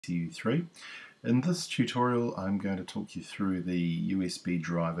MAPECU3. In this tutorial I'm going to talk you through the USB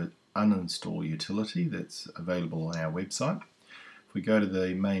driver uninstall utility that's available on our website. If we go to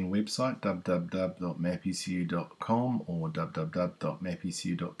the main website www.mapecu.com or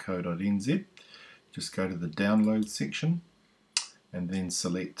www.mapecu.co.nz, just go to the download section and then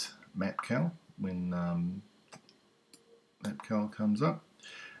select MAPECU when MAPECU comes up.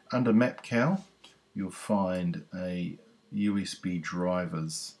 Under MAPECU you'll find a USB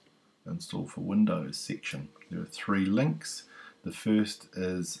drivers install for Windows section. There are 3 links. The first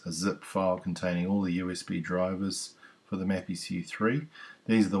is a zip file containing all the USB drivers for the MAPECU3.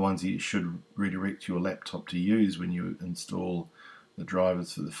 These are the ones you should redirect your laptop to use when you install the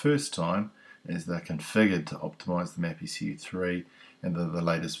drivers for the first time, as they're configured to optimize the MAPECU3 and they're the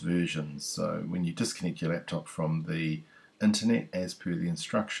latest versions. So when you disconnect your laptop from the internet as per the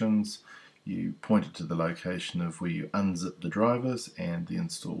instructions, you point it to the location of where you unzip the drivers and the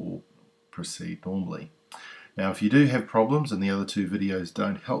install will proceed normally. Now if you do have problems and the other 2 videos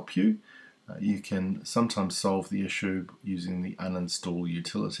don't help you, you can sometimes solve the issue using the uninstall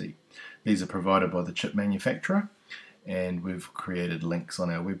utility. These are provided by the chip manufacturer and we've created links on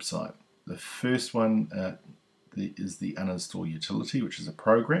our website. The first one is the uninstall utility, which is a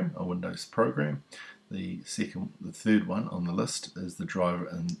program, a Windows program. The third one on the list is the driver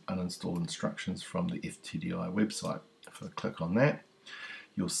and uninstall instructions from the FTDI website. If I click on that,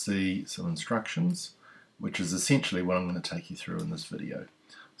 you'll see some instructions, which is essentially what I'm going to take you through in this video.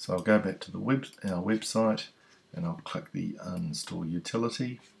 So I'll go back to our website and I'll click the uninstall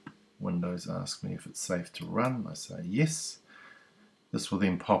utility. Windows asks me if it's safe to run. I say yes. This will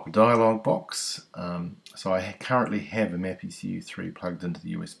then pop a dialog box. So I currently have a MAPECU3 plugged into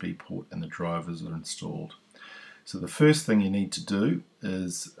the USB port and the drivers are installed. So the first thing you need to do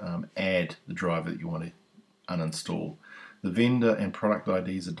is add the driver that you want to uninstall. The vendor and product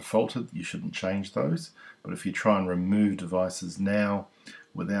IDs are defaulted, you shouldn't change those, but if you try and remove devices now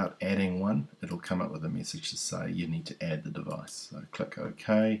without adding one, it'll come up with a message to say you need to add the device. So click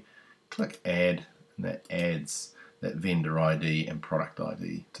OK, click Add, and that adds that vendor ID and product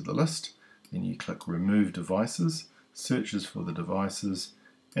ID to the list. Then you click Remove Devices, searches for the devices,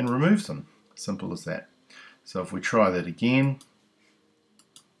 and removes them. Simple as that. So if we try that again,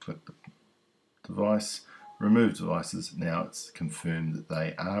 click the device, remove devices, now it's confirmed that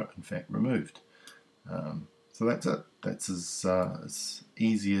they are in fact removed. So that's it. That's as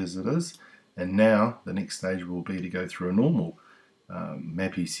easy as it is. And now the next stage will be to go through a normal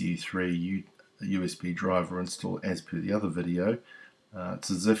MAPECU3 USB driver install as per the other video.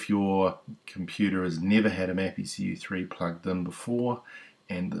 It's as if your computer has never had a MAPECU3 plugged in before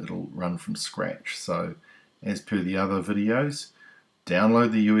and it'll run from scratch. So as per the other videos,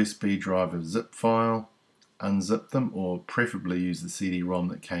 download the USB driver zip file, unzip them, or preferably use the CD-ROM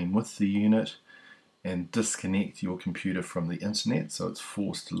that came with the unit, and disconnect your computer from the internet so it's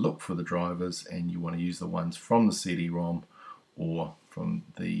forced to look for the drivers and you want to use the ones from the CD-ROM or from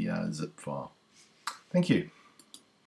the zip file. Thank you.